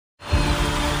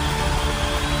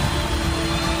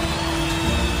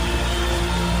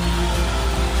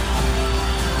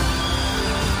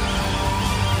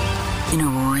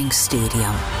roaring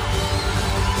stadium.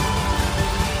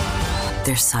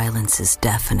 Their silence is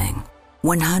deafening.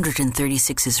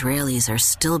 136 Israelis are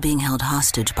still being held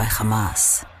hostage by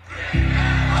Hamas.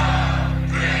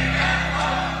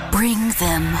 Bring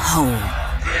them home.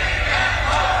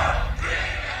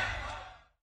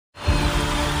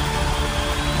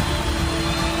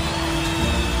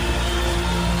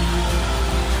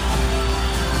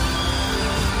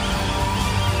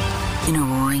 In a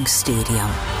roaring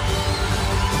stadium,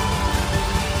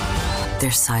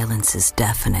 their silence is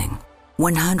deafening.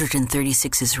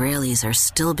 136 Israelis are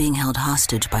still being held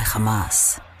hostage by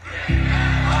Hamas.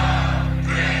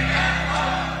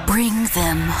 Bring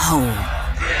them home.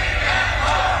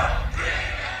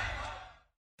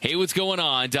 Hey, what's going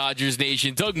on, Dodgers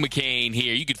Nation? Doug McCain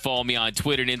here. You can follow me on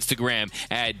Twitter and Instagram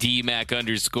at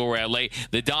DMac_LA.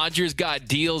 The Dodgers got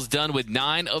deals done with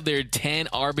 9 of their 10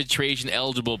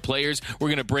 arbitration-eligible players. We're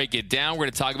going to break it down. We're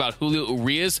going to talk about Julio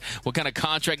Urias. What kind of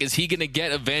contract is he going to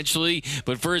get eventually?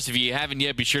 But first, if you haven't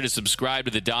yet, be sure to subscribe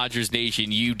to the Dodgers Nation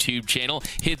YouTube channel.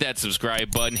 Hit that subscribe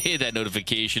button. Hit that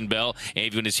notification bell. And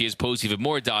if you want to see us post even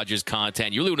more Dodgers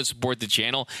content, you really want to support the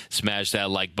channel, smash that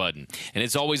like button. And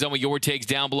as always, I want your takes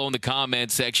down below in the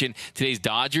comment section. Today's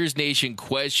Dodgers Nation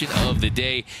question of the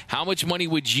day: how much money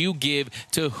would you give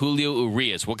to Julio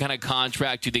Urias? What kind of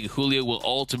contract do you think Julio will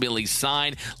ultimately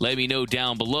sign? Let me know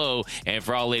down below. And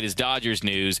for all latest Dodgers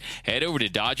news, head over to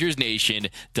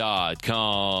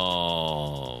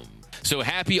DodgersNation.com. So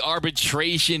happy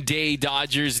Arbitration Day,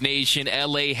 Dodgers Nation.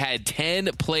 LA had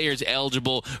 10 players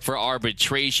eligible for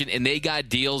arbitration, and they got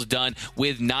deals done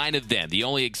with 9 of them. The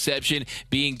only exception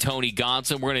being Tony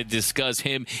Gonsolin. We're going to discuss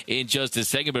him in just a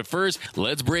second. But first,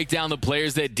 let's break down the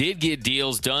players that did get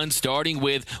deals done, starting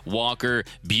with Walker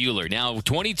Buehler. Now,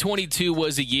 2022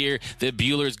 was a year that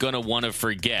Buehler's going to want to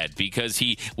forget because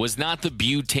he was not the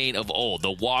butane of old. The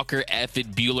Walker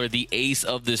effed Buehler, the ace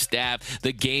of the staff,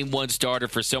 the game 1 starter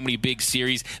for so many big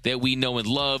series that we know and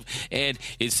love. And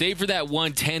it's save for that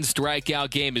 110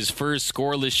 strikeout game, his first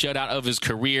scoreless shutout of his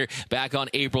career back on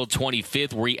April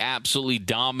 25th, where he absolutely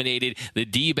dominated the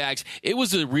D-backs. It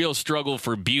was a real struggle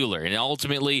for Buehler. And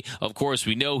ultimately, of course,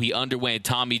 we know he underwent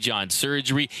Tommy John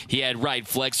surgery. He had right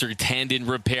flexor tendon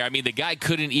repair. I mean, the guy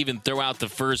couldn't even throw out the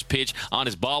first pitch on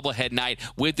his bobblehead night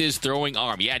with his throwing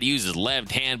arm. He had to use his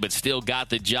left hand, but still got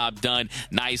the job done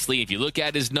nicely. If you look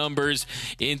at his numbers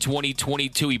in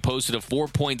 2022, he posted a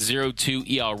 4.02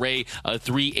 ERA, a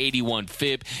 381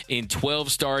 FIP in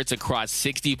 12 starts across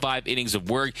 65 innings of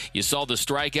work. You saw the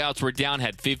strikeouts were down,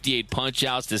 had 58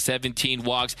 punch-outs to 17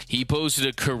 walks. He posted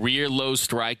a career low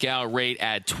strikeout rate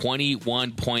at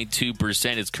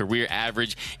 21.2%. His career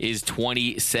average is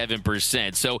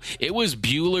 27%. So it was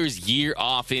Buehler's year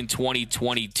off in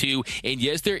 2022. And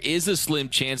yes, there is a slim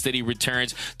chance that he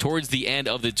returns towards the end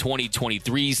of the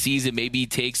 2023 season. Maybe he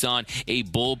takes on a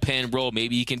bullpen role.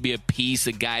 Maybe he can be a piece,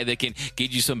 a guy that can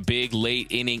get you some big late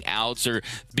inning outs, or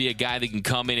be a guy that can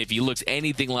come in. If he looks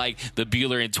anything like the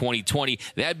Buehler in 2020,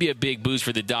 that'd be a big boost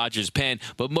for the Dodgers pen.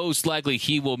 But most likely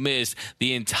he will miss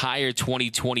the entire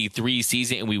 2023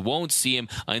 season, and we won't see him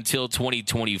until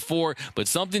 2024. But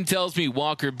something tells me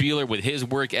Walker Buehler, with his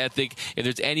work ethic, if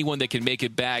there's anyone that can make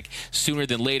it back sooner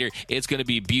than later, it's going to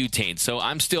be butane. So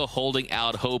I'm still holding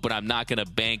out hope, but I'm not going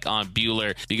to bank on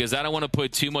Buehler because I don't want to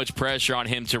put too much pressure on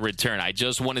him to return. I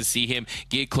just want to see him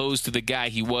get close to the guy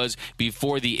he was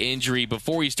before the injury,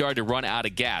 before he started to run out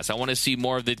of gas. I want to see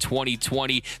more of the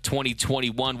 2020,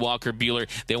 2021 Walker Buehler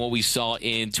than what we saw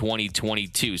in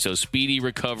 2022. So speedy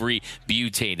recovery,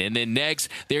 butane. And then next,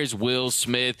 there's Will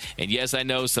Smith. And yes, I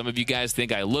know some of you guys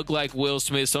think I look like Will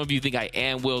Smith. Some of you think I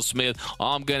am Will Smith.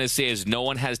 All I'm going to say is no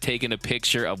one has taken a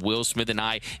picture of Will Smith and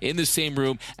I in the same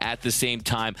room at the same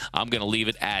time. I'm going to leave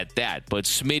it at that. But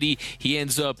Smitty, he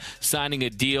ends up signing a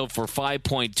deal for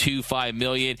 $5.25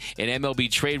 million. In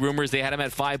MLB trade rumors, they had him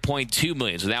at $5.2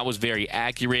 million. So that was very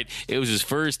accurate. It was his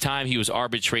first time he was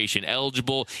arbitration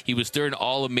eligible. He was third in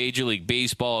all of Major League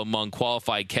Baseball among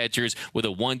qualified catchers with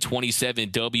a 127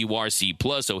 WRC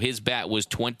plus. So his bat was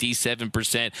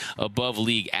 27% above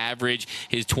league average.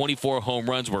 His 24 home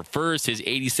runs were first. His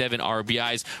 87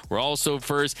 RBIs were also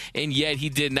first. And yet he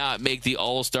did not make the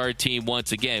All-Star team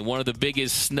once again. One of the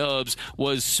biggest snubs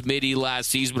was Smitty last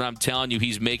season, but I'm telling you,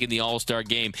 he's making the All-Star game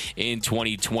game in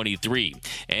 2023.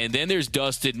 And then there's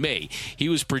Dustin May. He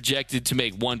was projected to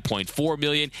make $1.4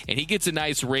 million, and he gets a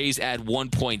nice raise at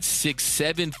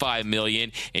 $1.675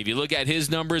 million. And if you look at his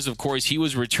numbers, of course, he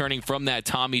was returning from that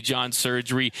Tommy John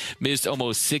surgery, missed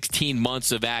almost 16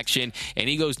 months of action, and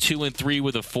he goes 2-3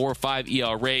 with a 4.5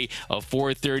 ERA, a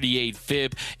 4.38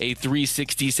 FIP, a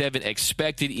 3.67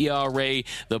 expected ERA.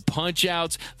 The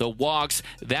punch-outs, the walks,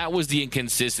 that was the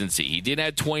inconsistency. He did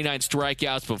have 29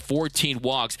 strikeouts, but 14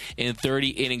 walks in 30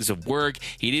 innings of work.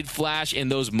 He did flash in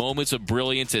those moments of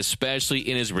brilliance, especially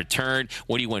in his return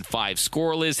when he went 5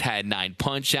 scoreless, had 9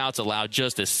 punch-outs, allowed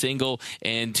just a single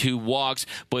and 2 walks,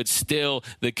 but still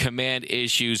the command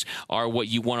issues are what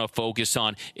you want to focus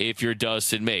on if you're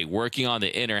Dustin May. Working on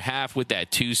the inner half with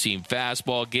that two-seam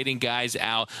fastball, getting guys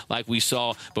out like we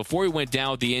saw before he went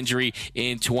down with the injury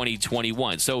in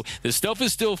 2021. So the stuff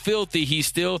is still filthy. He's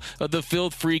still the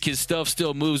filth freak. His stuff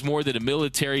still moves more than a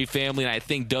military family, and I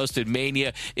think Dustin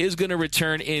Mania is going to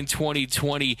return in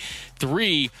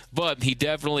 2023, but he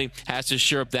definitely has to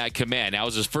shore up that command. Now, it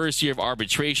was his first year of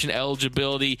arbitration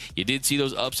eligibility. You did see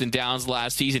those ups and downs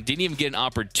last season. Didn't even get an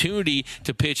opportunity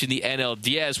to pitch in the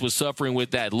NLDS, was suffering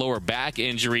with that lower back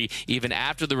injury even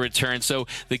after the return. So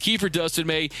the key for Dustin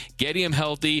May, getting him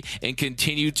healthy and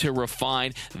continue to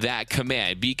refine that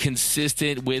command. Be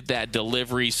consistent with that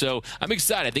delivery. So I'm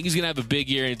excited. I think he's going to have a big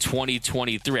year in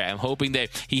 2023. I'm hoping that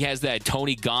he has that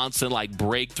Tony Gonsolin-like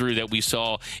breakthrough that we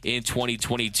saw in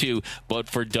 2022, but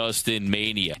for Dustin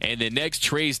Mania. And the next,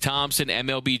 Trayce Thompson,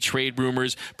 MLB trade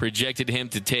rumors projected him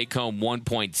to take home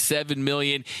 $1.7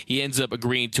 million. He ends up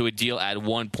agreeing to a deal at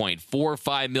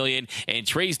 $1.45 million. And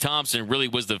Trayce Thompson really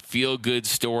was the feel-good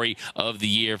story of the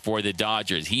year for the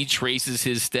Dodgers. He traces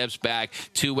his steps back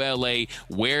to LA,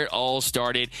 where it all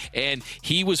started, and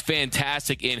he was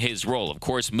fantastic in his role. Of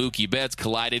course, Mookie Betts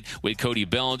collided with Cody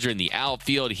Bellinger in the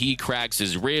outfield. He cracks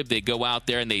his rib. They go out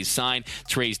there and they sign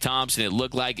Trayce Thompson. It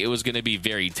looked like it was going to be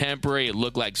very temporary. It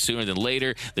looked like sooner than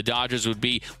later the Dodgers would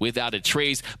be without a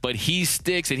Trayce, but he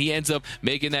sticks and he ends up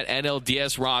making that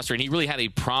NLDS roster, and he really had a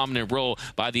prominent role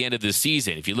by the end of the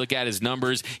season. If you look at his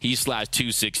numbers, he slashed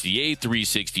 268,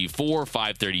 364,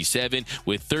 537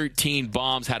 with 13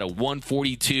 bombs, had a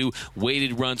 142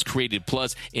 weighted runs created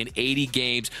plus in 80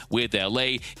 games with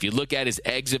LA. If you look at his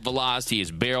exit velocity,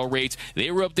 his barrel rates,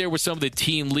 they were up there with some of the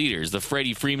team leaders, the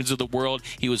Freddie Freemans of the world.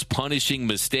 He was punishing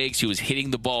mistakes. He was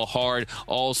hitting the ball hard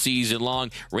all season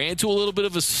long. Ran to a little bit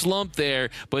of a slump there,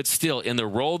 but still, in the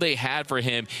role they had for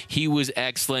him, he was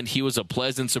excellent. He was a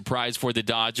pleasant surprise for the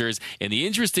Dodgers. And the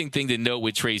interesting thing to note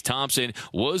with Trayce Thompson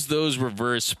was those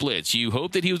reverse splits. You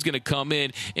hope that he was going to come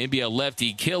in and be a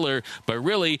lefty killer, but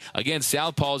really, against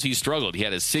southpaws, he struggled. He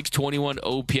had a 621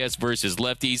 OPS versus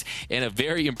lefties and a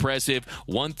very impressive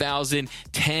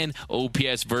 1,010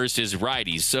 OPS versus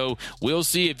righties. So we'll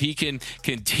see if he can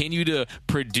continue to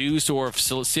produce, or if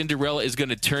Cinderella is going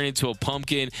to turn into a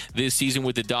pumpkin this season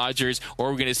with the Dodgers,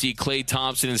 or we're going to see Klay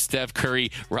Thompson and Steph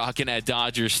Curry rocking at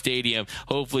Dodgers Stadium.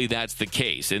 Hopefully that's the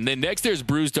case. And then next there's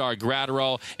Brusdar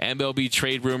Graterol. MLB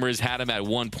trade rumors had him at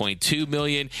 $1.2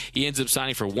 million. He ends up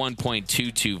signing for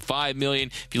 $1.225 million.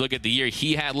 If you look at the year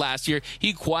he had last year,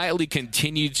 he quietly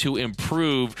continued to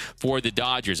improve for the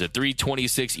Dodgers. A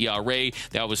 3.26 ERA,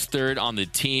 that was third on the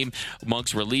team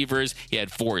amongst relievers. He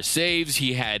had 4 saves.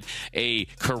 He had a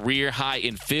career high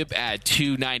in FIP at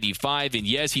 295. And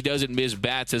yes, he doesn't miss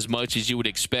bats as much as you would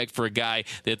expect for a guy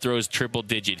that throws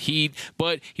triple-digit heat,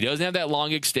 but he doesn't have that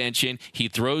long extension. He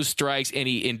throws strikes and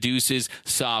he induces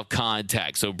soft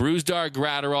contact. So Brusdar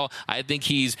Graterol, I think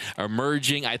he's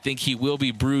emerging. I think he will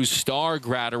be Brusdar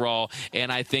Graterol,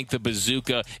 and I think the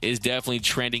bazooka is definitely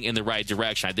trending in the right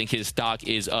direction. I think his stock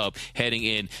is up heading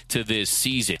into this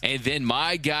season. And then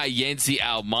my guy Yency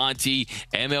Almonte,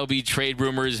 MLB trade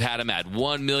rumors had him at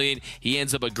 $1 million. He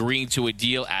ends up agreeing to a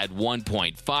deal at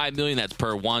 $1.5 million. That's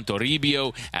per Juan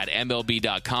Toribio at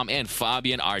MLB.com and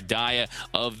Fabian Ardaya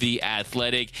of The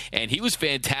Athletic. And he was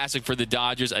fantastic for the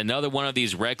Dodgers. Another one of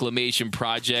these reclamation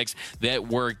projects that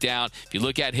worked out. If you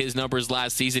look at his numbers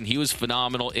last season, he was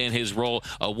phenomenal in his role.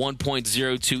 A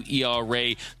 1.02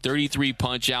 ERA, 33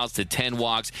 punch-outs to 10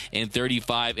 walks, and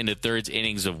 35 in the third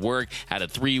innings of work. Had a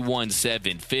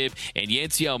 3.17 FIP. And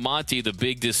Yency Almonte, the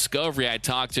big discovery, I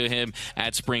talked to him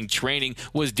at spring training,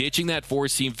 was ditching that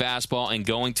four-seam fastball and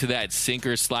going to that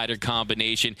sinker-slider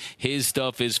combination. His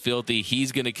stuff is filthy.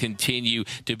 He's going to continue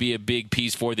to be a big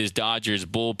piece for this Dodgers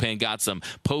bullpen. Got some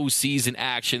postseason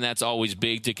action. That's always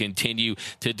big to continue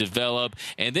to develop.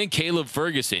 And then Caleb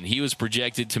Ferguson, he was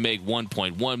projected to make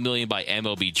 $1.1 million by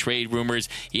MLB trade rumors.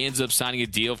 He ends up signing a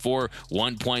deal for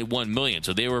 $1.1 million.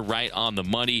 So they were right on the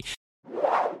money.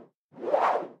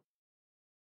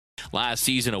 last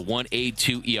season, a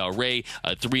 1.82 ERA,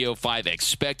 a 3.05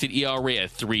 expected ERA, a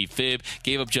 3 FIB.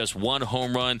 Gave up just 1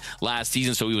 home run last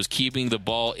season, so he was keeping the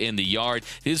ball in the yard.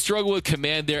 Did struggle with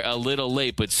command there a little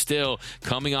late, but still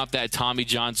coming off that Tommy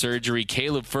John surgery.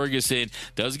 Caleb Ferguson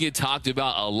doesn't get talked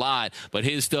about a lot, but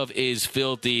his stuff is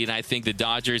filthy, and I think the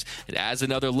Dodgers, as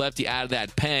another lefty out of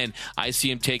that pen, I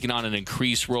see him taking on an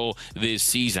increased role this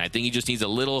season. I think he just needs a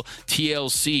little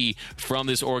TLC from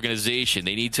this organization.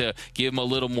 They need to give him a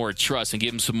little more trust and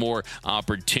give him some more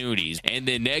opportunities. And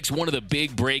then next, one of the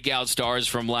big breakout stars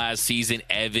from last season,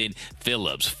 Evan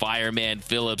Phillips. Fireman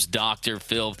Phillips, Dr.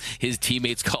 Phil. His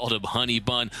teammates called him Honey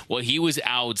Bun. Well, he was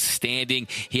outstanding.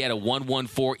 He had a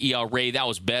 1.14 ERA. That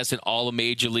was best in all of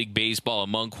Major League Baseball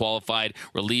among qualified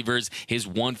relievers. His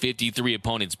 153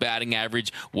 opponent's batting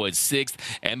average was 6th.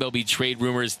 MLB trade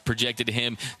rumors projected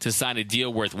him to sign a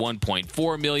deal worth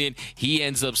 $1.4 million. He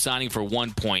ends up signing for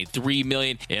 $1.3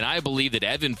 million. And I believe that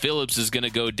Evan Phillips is going to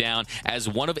go down as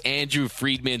one of Andrew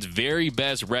Friedman's very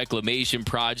best reclamation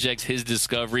projects, his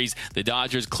discoveries. The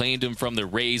Dodgers claimed him from the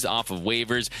Rays off of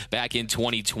waivers back in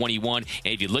 2021.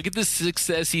 And if you look at the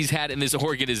success he's had in this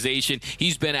organization,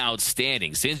 he's been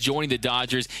outstanding. Since joining the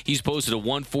Dodgers, he's posted a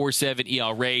 1.47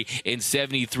 ERA in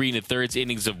 73 1/3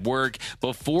 innings of work.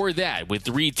 Before that, with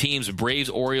 3 teams, Braves,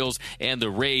 Orioles, and the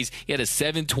Rays, he had a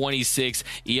 7.26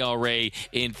 ERA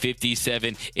in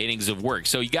 57 innings of work.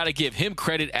 So you got to give him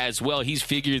credit as well. He's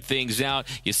figured things out.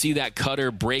 You see that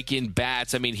cutter breaking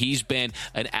bats. I mean, he's been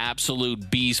an absolute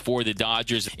beast for the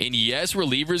Dodgers. And yes,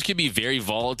 relievers can be very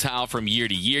volatile from year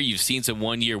to year. You've seen some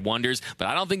one-year wonders, but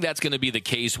I don't think that's going to be the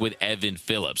case with Evan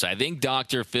Phillips. I think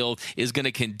Dr. Phil is going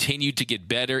to continue to get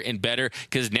better and better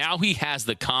because now he has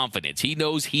the confidence. He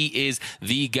knows he is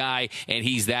the guy, and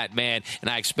he's that man, and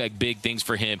I expect big things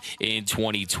for him in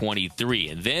 2023.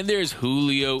 And then there's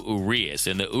Julio Urias.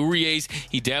 And the Urías,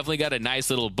 he definitely got a nice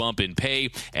little bump in pay.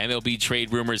 MLB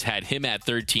trade rumors had him at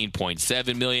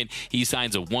 $13.7 million. He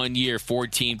signs a 1-year,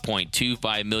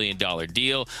 $14.25 million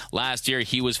deal. Last year,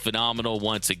 he was phenomenal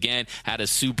once again, had a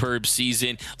superb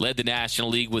season, led the National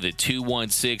League with a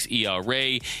 2.16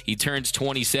 ERA. He turns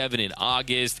 27 in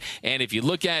August, and if you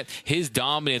look at his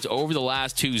dominance over the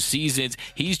last 2 seasons,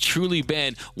 he's truly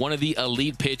been one of the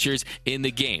elite pitchers in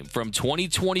the game. From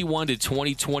 2021 to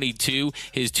 2022,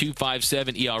 his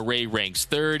 2.57 ERA ranks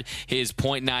 3rd, his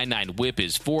 .99 WHIP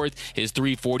is 4th, his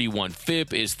 3.41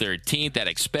 FIP is 13th, that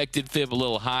expected FIP a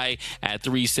little high at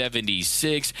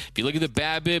 3.76. If you look at the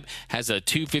BABIP, has a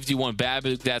 2.51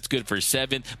 BABIP, that's good for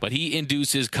 7th, but he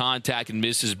induces contact and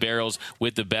misses barrels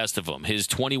with the best of them. His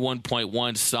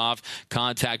 21.1 soft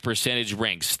contact percentage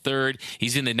ranks 3rd.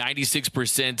 He's in the 96th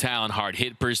percentile in hard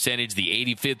hit percentage, the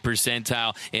 85th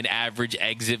percentile in average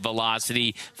exit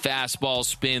velocity, fastball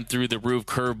spin through the roof,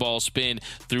 curveball spin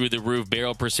through the roof,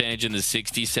 barrel percentage in the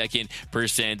 62nd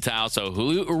percentile. So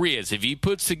Julio Urias, if he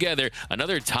puts together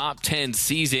another top 10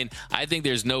 season, I think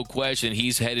there's no question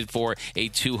he's headed for a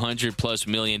 $200+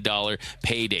 million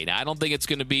payday. Now, I don't think it's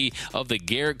going to be of the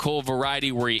Garrett Cole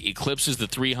variety where he eclipses the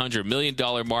 $300 million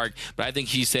mark, but I think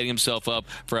he's setting himself up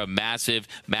for a massive,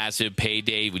 massive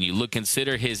payday. When you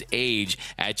consider his age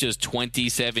at just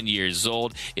 27 years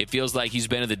old, it feels like he's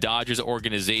been in the Dodgers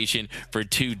organization for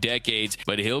 2 decades,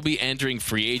 but he'll be entering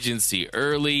free agency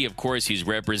early. Of course, he's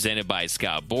represented by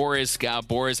Scott Boras. Scott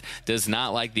Boras does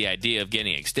not like the idea of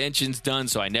getting extensions done,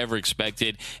 so I never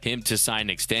expected him to sign an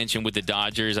extension with the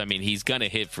Dodgers. I mean, he's going to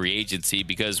hit free agency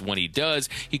because when he does,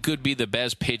 he could be the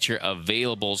best pitcher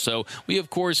available. So we, of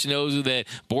course, know that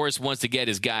Boras wants to get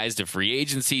his guys to free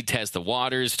agency, test the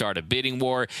waters, start a bidding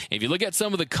war. If you look at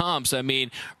some of the comps, I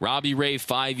mean, Robbie Ray,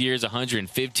 5 years,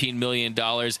 $115 million.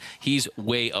 He's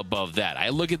way above that. I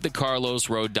look at the Carlos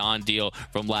Rodon deal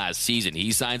from last season.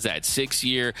 He signs that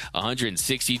 6-year,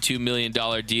 $162 million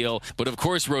deal. But, of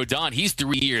course, Rodon, he's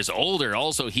 3 years older.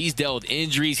 Also, he's dealt with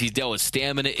injuries. He's dealt with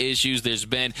stamina issues. There's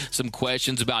been some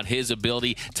questions about his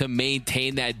ability to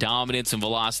maintain that dominance and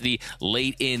velocity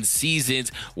late in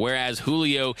seasons, whereas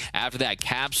Julio, after that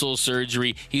capsule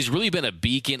surgery, he's really been a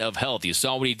beacon of health. You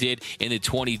saw what he did in the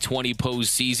 2020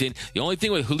 postseason. The only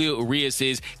thing with Julio Urias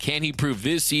is, can he prove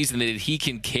this season that he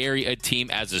can carry a team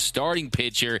as a starting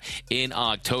pitcher in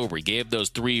October? He gave those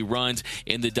 3 runs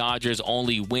in the Dodgers'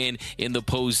 only win in the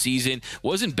postseason.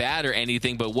 Wasn't bad or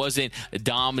anything, but wasn't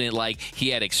dominant like he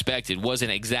had expected.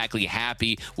 Wasn't exactly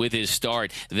happy with his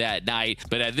start that night.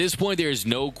 But at this point, there is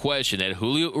no question that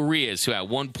Julio Urias, who at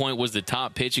one point was the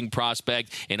top pitching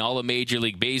prospect in all of Major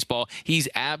League Baseball, he's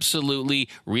absolutely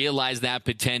realized that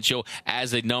potential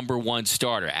as a #1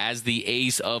 starter, as the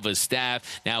ace of a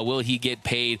staff. Now, will he get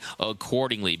paid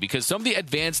accordingly? Because some of the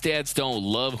advanced stats don't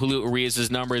love Julio Urias'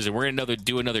 numbers, and we're going to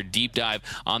do another deep deep dive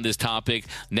on this topic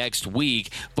next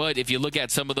week. But if you look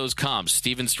at some of those comps,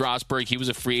 Steven Strasburg, he was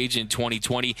a free agent in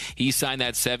 2020. He signed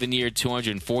that 7-year,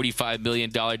 $245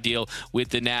 million deal with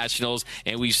the Nationals,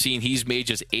 and we've seen he's made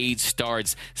just 8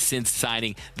 starts since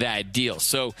signing that deal.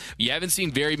 So you haven't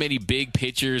seen very many big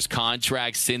pitchers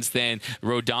contracts since then.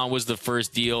 Rodon was the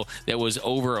first deal that was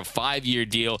over a 5-year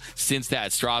deal since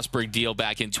that Strasburg deal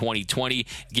back in 2020.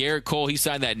 Garrett Cole, he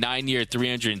signed that 9-year,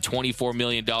 $324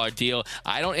 million deal.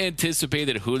 I don't anticipate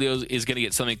that Julio is going to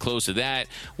get something close to that.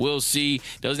 We'll see.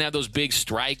 Doesn't have those big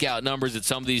strikeout numbers that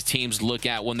some of these teams look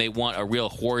at when they want a real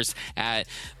horse at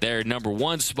their number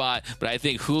 1 spot. But I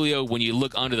think Julio, when you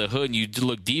look under the hood and you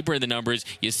look deeper in the numbers,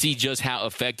 you see just how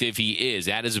effective he is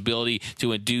at his ability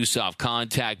to induce off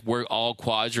contact, work all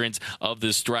quadrants of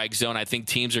the strike zone. I think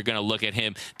teams are going to look at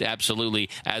him absolutely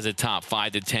as a top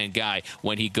 5 to 10 guy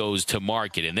when he goes to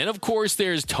market. And then, of course,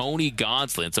 there's Tony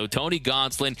Gonsolin. So Tony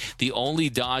Gonsolin, the only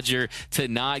Dodger to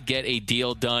not get a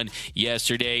deal done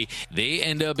yesterday. They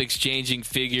end up exchanging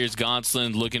figures.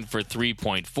 Gonsolin looking for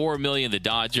 $3.4 million. The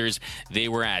Dodgers, they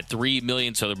were at $3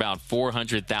 million, so they're about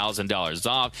 $400,000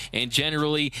 off. And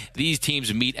generally, these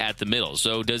teams meet at the middle.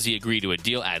 So does he agree to a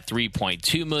deal at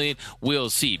 $3.2 million? We'll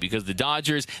see, because the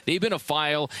Dodgers, they've been a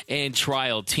file and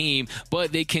trial team,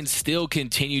 but they can still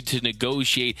continue to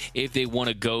negotiate if they want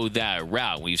to go that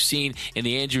route. We've seen in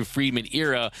the Andrew Friedman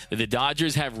era that the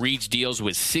Dodgers have reached deals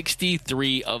with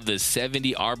 63 of the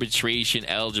 70 arbitration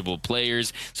eligible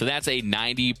players, so that's a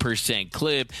 90%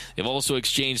 clip. They've also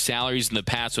exchanged salaries in the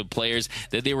past with players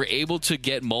that they were able to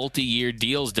get multi-year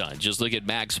deals done. Just look at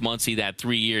Max Muncy, that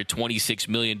 3-year, $26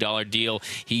 million deal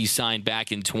he signed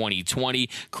back in 2020.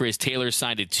 Chris Taylor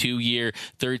signed a 2-year,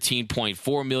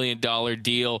 $13.4 million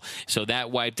deal, so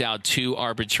that wiped out 2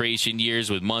 arbitration years.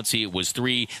 With Muncy, it was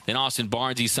 3. Then Austin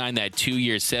Barnes, he signed that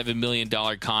 2-year, $7 million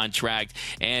contract.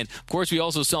 And, of course, we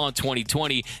also saw in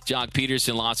 2020, Jock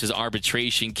Peterson lost his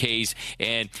arbitration case,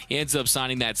 and he ends up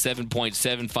signing that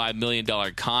 $7.75 million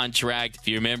contract. If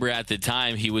you remember, at the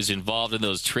time, he was involved in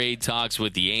those trade talks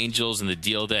with the Angels and the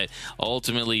deal that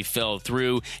ultimately fell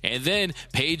through. And then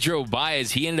Pedro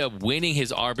Baez, he ended up winning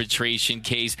his arbitration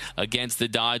case against the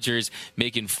Dodgers,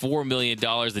 making $4 million.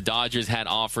 The Dodgers had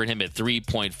offered him a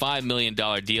 $3.5 million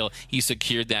deal. He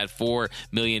secured that $4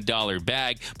 million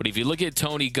bag. But if you look at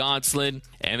Tony Gonsolin,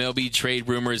 MLB trade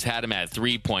rumors had him at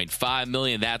 $3.5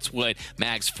 million. That's what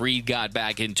Max Fried got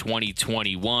back in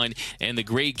 2021. And the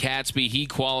great Catsby, he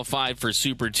qualified for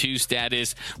Super 2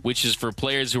 status, which is for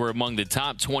players who are among the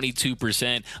top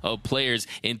 22% of players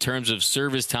in terms of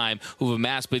service time who've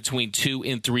amassed between 2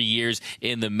 and 3 years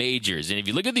in the majors. And if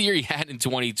you look at the year he had in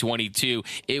 2022,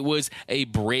 it was a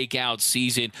breakout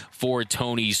season for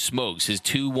Tony Smokes. His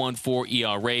 2.14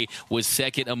 ERA was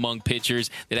second among pitchers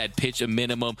that had pitched a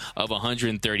minimum of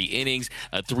 130 innings.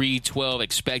 A 3.12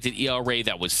 expected ERA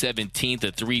that was 17th.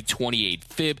 A 3.28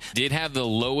 FIP. Did have the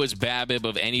lowest BABIP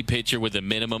of any pitcher with a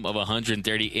minimum of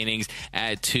 130 innings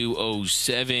at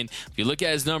 2.07. If you look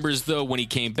at his numbers, though, when he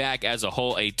came back as a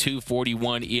whole, a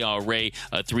 2.41 ERA,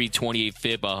 a 3.28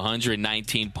 FIP,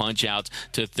 119 punch-outs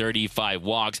to 35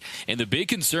 walks. And the big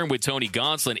concern with Tony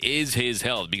Gonsolin is his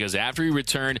health, because after he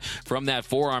returned from that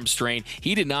forearm strain,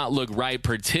 he did not look right,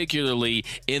 particularly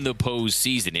in the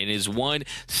postseason. In his one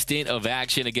stint of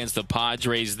action against the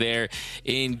Padres there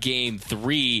in Game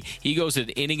 3, he goes an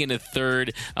inning and a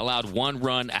third, allowed 1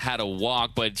 run, had a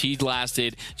walk, but he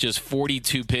lasted just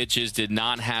 42 pitches, did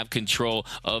not have control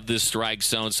of the strike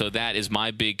zone, so that is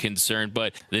my big concern.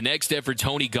 But the next step for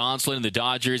Tony Gonsolin and the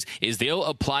Dodgers is they'll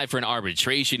apply for an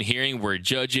arbitration hearing where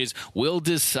judges will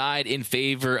decide in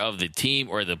favor of the team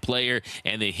or the player,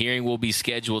 and the hearing will be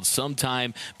scheduled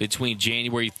sometime between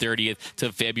January 30th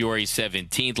to February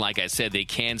 17th. Like I said, they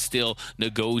can still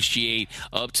negotiate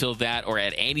up till that or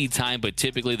at any time, but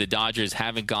typically the Dodgers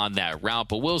haven't gone that route.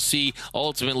 But we'll see.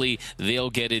 Ultimately, they'll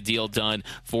get a deal done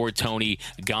for Tony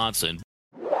Gonsolin.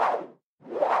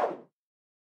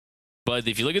 But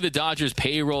if you look at the Dodgers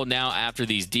payroll now after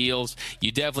these deals,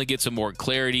 you definitely get some more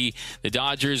clarity. The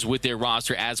Dodgers, with their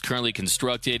roster as currently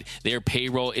constructed, their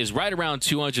payroll is right around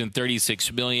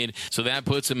 $236 million. So that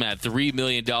puts them at $3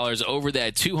 million over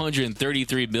that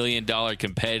 $233 million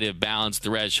competitive balance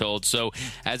threshold. So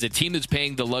as a team that's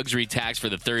paying the luxury tax for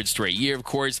the 3rd straight year, of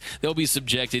course, they'll be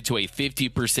subjected to a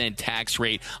 50% tax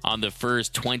rate on the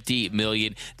first $20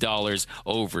 million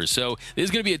over. So this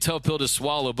is going to be a tough pill to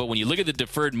swallow. But when you look at the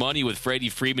deferred money with with Freddie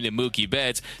Freeman and Mookie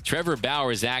Betts, Trevor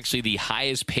Bauer is actually the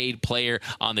highest paid player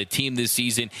on the team this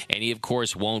season, and he, of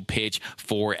course, won't pitch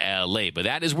for LA. But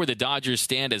that is where the Dodgers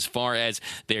stand as far as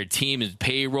their team and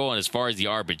payroll and as far as the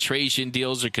arbitration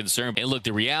deals are concerned. And look,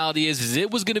 the reality is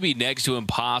it was going to be next to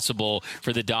impossible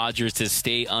for the Dodgers to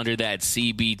stay under that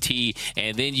CBT,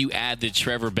 and then you add the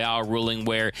Trevor Bauer ruling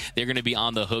where they're going to be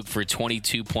on the hook for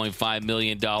 $22.5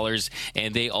 million,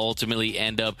 and they ultimately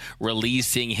end up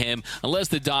releasing him unless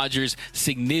the Dodgers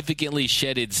significantly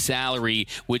shedded salary,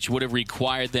 which would have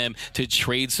required them to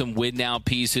trade some win-now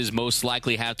pieces, most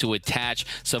likely have to attach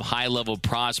some high-level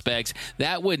prospects.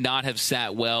 That would not have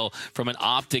sat well from an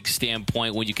optics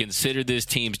standpoint when you consider this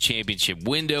team's championship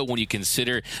window, when you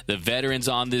consider the veterans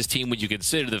on this team, when you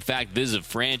consider the fact this is a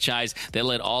franchise that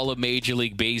led all of Major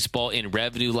League Baseball in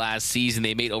revenue last season.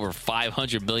 They made over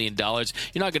 $500 million.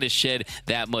 You're not going to shed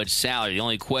that much salary. The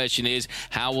only question is,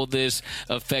 how will this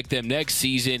affect them next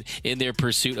season in their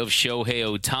pursuit of Shohei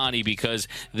Ohtani? Because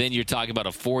then you're talking about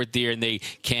a fourth year and they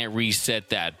can't reset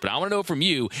that. But I want to know from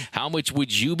you, how much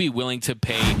would you be willing to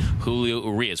pay Julio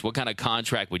Urias? What kind of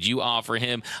contract would you offer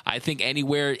him? I think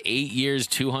anywhere 8 years,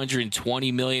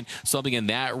 $220 million, something in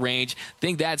that range. I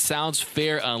think that sounds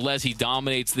fair unless he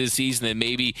dominates this season. Then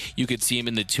maybe you could see him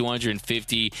in the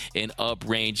 250 and up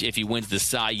range if he wins the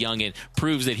Cy Young and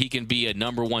proves that he can be a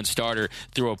number one starter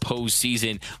through a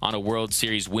postseason on a World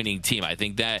Series winning team. I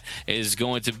think that is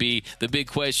going to be the big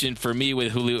question for me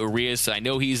with Julio Urias. I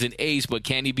know he's an ace, but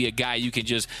can he be a guy you can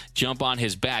just jump on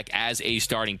his back as a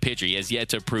starting pitcher? He has yet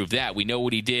to prove that. We know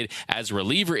what he did as a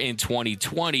reliever in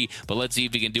 2020, but let's see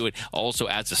if he can do it also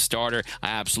as a starter. I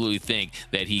absolutely think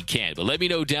that he can. But let me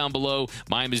know down below.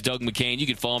 My name is Doug McCain. You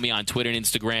can follow me on Twitter and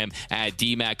Instagram at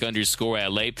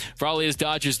DMAC_LA. For all his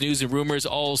Dodgers news and rumors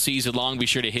all season long, be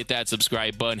sure to hit that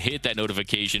subscribe button, hit that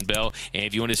notification bell, and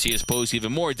if you want to see us post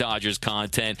even more Dodgers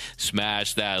content,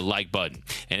 smash that like button.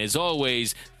 And as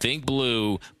always, think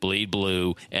blue, bleed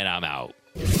blue, and I'm out.